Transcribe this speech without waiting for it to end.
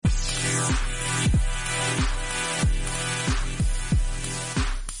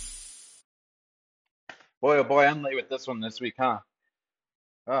Boy, oh boy, I'm late with this one this week, huh?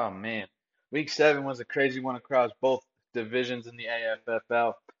 Oh man. Week 7 was a crazy one across both divisions in the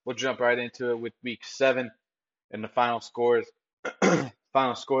AFFL. We'll jump right into it with week 7 and the final scores.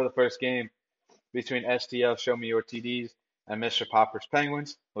 Final score of the first game between STL Show Me Your TDs and Mr. Popper's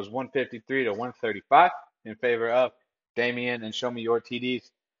Penguins was 153 to 135 in favor of Damien and Show Me Your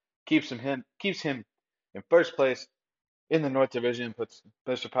TDs. Keeps him in first place in the North Division, puts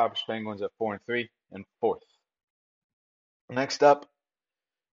Mr. Popper's Penguins at 4-3 and fourth. Next up,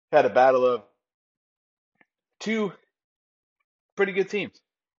 had a battle of two pretty good teams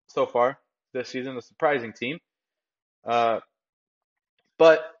so far this season, a surprising team. Uh,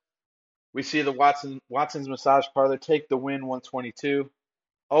 but we see the Watson's Massage Parlor take the win 122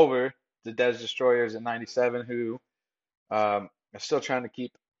 over the Des Destroyers at 97, who are still trying to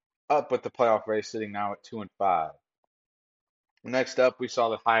keep up with the playoff race, sitting now at 2-5. Next up, we saw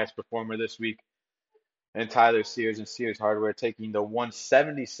the highest performer this week in Tyler Sears and Sears Hardware taking the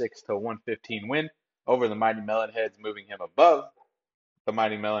 176 to 115 win over the Mighty Melonheads, moving him above the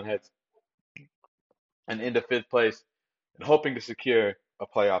Mighty Melonheads and into fifth place and hoping to secure a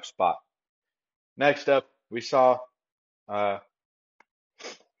playoff spot. Next up, we saw uh,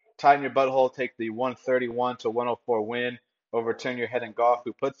 Tighten Your Butthole take the 131 to 104 win over Turn Your Head and Golf,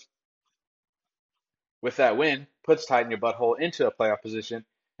 who with that win, puts Tighten Your Butthole into a playoff position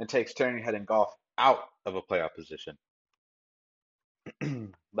and takes Turn Your Head and Golf out of a playoff position.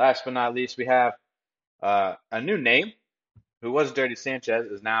 Last but not least, we have a new name who was Dirty Sanchez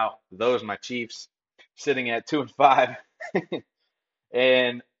is now Those My Chiefs, sitting at 2-5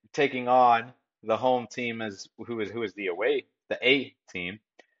 and taking on the home team as who is the A team,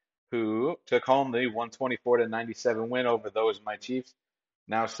 who took home the 124 to 97 win over Those My Chiefs.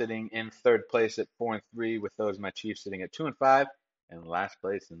 Now sitting in third place at 4-3, with Those My Chiefs sitting at 2-5 and last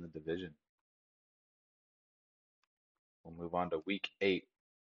place in the division. We'll move on to week 8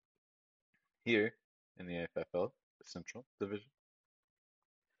 here in the AFFL, the Central Division.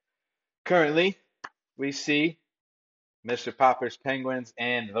 Currently, we see Mr. Popper's Penguins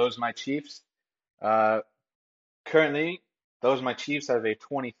and Those My Chiefs. Uh, Currently, Those My Chiefs have a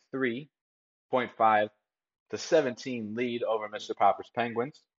 23.5 to 17 lead over Mr. Popper's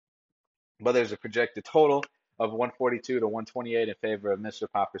Penguins, but there's a projected total of 142 to 128 in favor of Mr.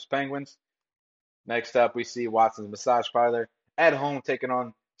 Popper's Penguins. Next up, we see Watson's Massage Parlor at home taking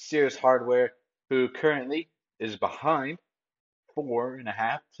on Sears Hardware, who currently is behind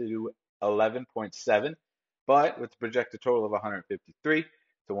 4.5 to 11.7, but with a projected total of 153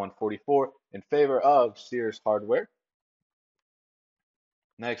 to 144 in favor of Sears Hardware.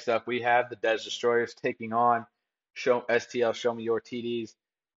 Next up, we have the Des Destroyers taking on STL Show Me Your TDs,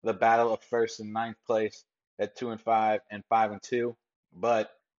 the battle of first and ninth place at 2-5 and 5-2.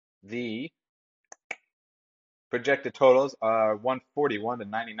 But the projected totals are 141 to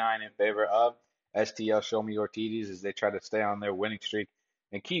 99 in favor of STL Show Me Your TDs as they try to stay on their winning streak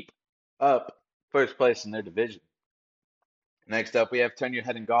and keep up first place in their division. Next up, we have Turn Your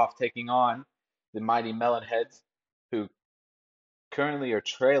Head and Golf taking on the Mighty Melonheads, who currently are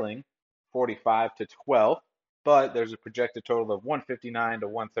trailing 45 to 12, but there's a projected total of 159 to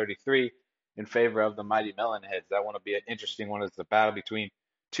 133 in favor of the Mighty Melonheads. That one will be an interesting one. It's a battle between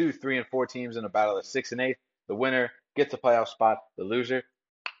 2, 3, and 4 teams in a battle of 6 and 8. The winner gets a playoff spot. The loser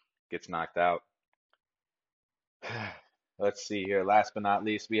gets knocked out. Let's see here. Last but not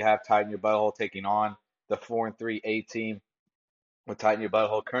least, we have Tighten Your Butthole taking on the 4-3 A team, with Tighten Your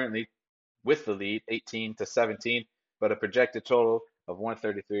Butthole currently with the lead, 18 to 17, but a projected total of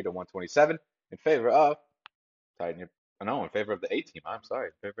 133 to 127 in favor of Tighten Your. No, in favor of the A team. I'm sorry,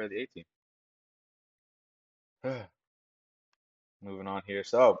 in favor of the A team. Moving on here.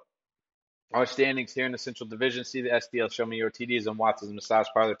 So our standings here in the Central Division see the SDL Show Me Your TDs and Watson's Massage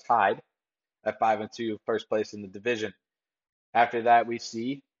Parlor tied at 5-2, first place in the division. After that, we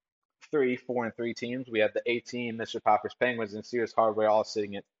see 3, 4-3 teams. We have the A team, Mr. Popper's Penguins, and Sears Hardware all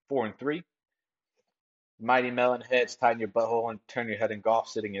sitting at 4-3. Mighty Melonheads, Tighten Your Butthole, and Turn Your Head and Golf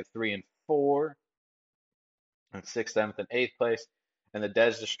sitting at 3-4, and sixth, seventh, and eighth place. And the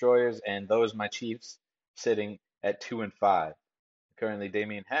Des Destroyers and Those My Chiefs sitting at 2-5. Currently,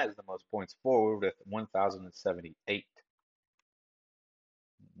 Damien has the most points forward with 1,078.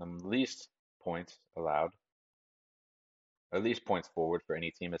 The least points allowed, or least points forward for any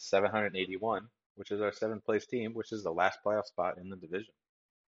team is 781, which is our seventh place team, which is the last playoff spot in the division.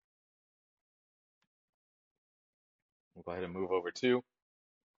 We'll go ahead and move over to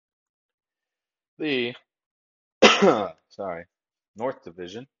the North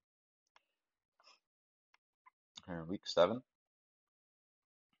Division here in week 7.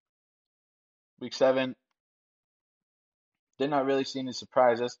 Week 7 did not really see any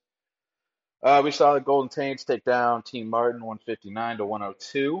surprises. We saw the Golden Taints take down Team Martin 159 to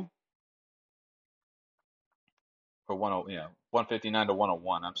 102. For 10, 159 to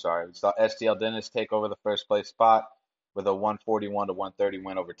 101. I'm sorry. We saw STL Dennis take over the first place spot with a 141 to 130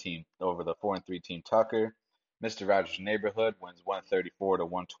 win over the 4-3 Team Tucker. Mr. Rogers Neighborhood wins 134 to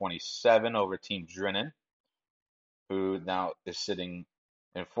 127 over Team Drennan, who now is sitting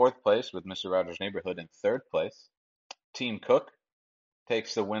in fourth place with Mr. Rogers Neighborhood in third place. Team Cook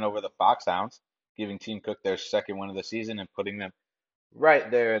takes the win over the Foxhounds, giving Team Cook their second win of the season and putting them right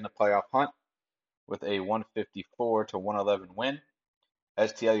there in the playoff hunt with a 154 to 111 win.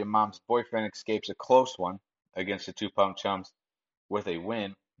 STL Your Mom's Boyfriend escapes a close one against the Two Pump Chums with a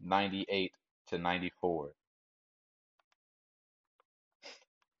win 98 to 94.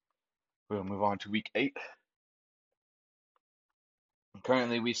 We'll move on to week 8.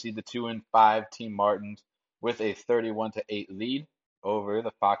 Currently, we see the 2-5 Team Martins with a 31 to 8 lead over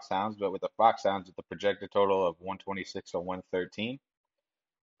the Foxhounds, but with the Foxhounds with the projected total of 126 to 113.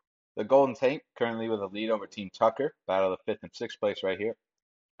 The Golden Taint currently with a lead over Team Tucker, battle of 5th and 6th place right here,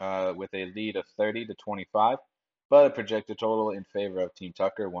 with a lead of 30 to 25, but a projected total in favor of Team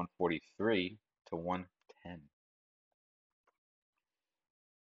Tucker, 143 to 110.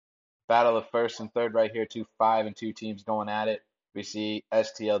 Battle of 1st and 3rd right here, 5 and 2 teams going at it. We see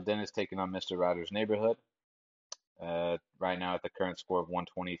STL Dennis taking on Mr. Rogers Neighborhood. Right now at the current score of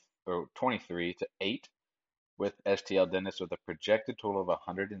 23 to 8, with STL Dennis with a projected total of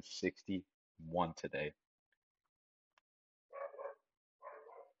 161 today.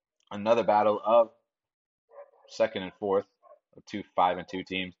 Another battle of 2nd and 4th of 5 and 2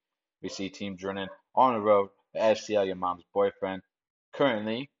 teams. We see Team Drennan on the road. STL Your Mom's Boyfriend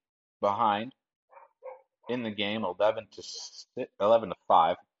currently behind in the game 11 to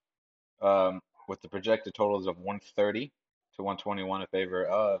 5, with the projected totals of 130 to 121 in favor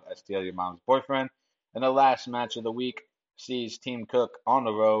of STL Your Mom's Boyfriend. And the last match of the week sees Team Cook on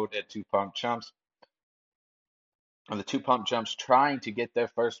the road at Two Pump Chumps. And the Two Pump Chumps trying to get their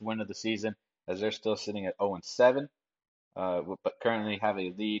first win of the season as they're still sitting at 0-7, but currently have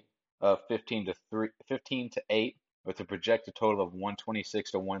a lead of 15 to 8, with a projected total of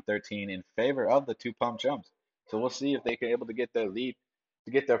 126 to 113 in favor of the Two Pump Chumps. So we'll see if they can able to get their lead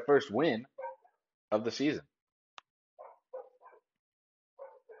to get their first win of the season.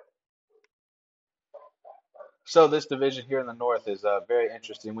 So this division here in the North is very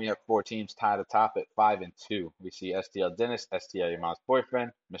interesting. We have 4 teams tied atop at 5 and 2. We see STL Dennis, STL Your Mom's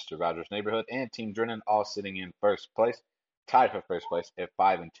Boyfriend, Mr. Rogers Neighborhood, and Team Drennan all sitting in first place, tied for first place at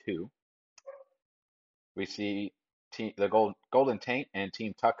 5 and 2. We see the Golden Taint and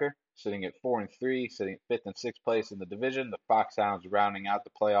Team Tucker sitting at 4 and 3, sitting at 5th and 6th place in the division. The Foxhounds rounding out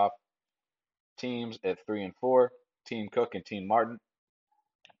the playoff teams at 3 and 4. Team Cook and Team Martin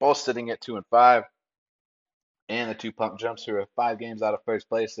both sitting at 2 and 5. And the Two Pump Chumps, who are 5 games out of first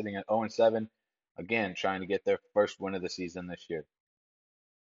place, sitting at 0 and 7, again trying to get their first win of the season this year.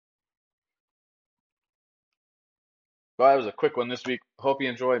 Well, that was a quick one this week. Hope you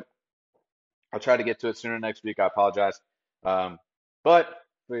enjoyed. I'll try to get to it sooner next week. I apologize. But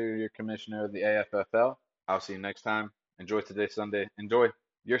for your commissioner of the AFFL, I'll see you next time. Enjoy today's Sunday. Enjoy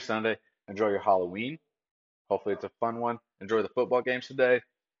your Sunday. Enjoy your Halloween. Hopefully it's a fun one. Enjoy the football games today.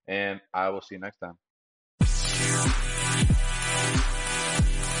 And I will see you next time.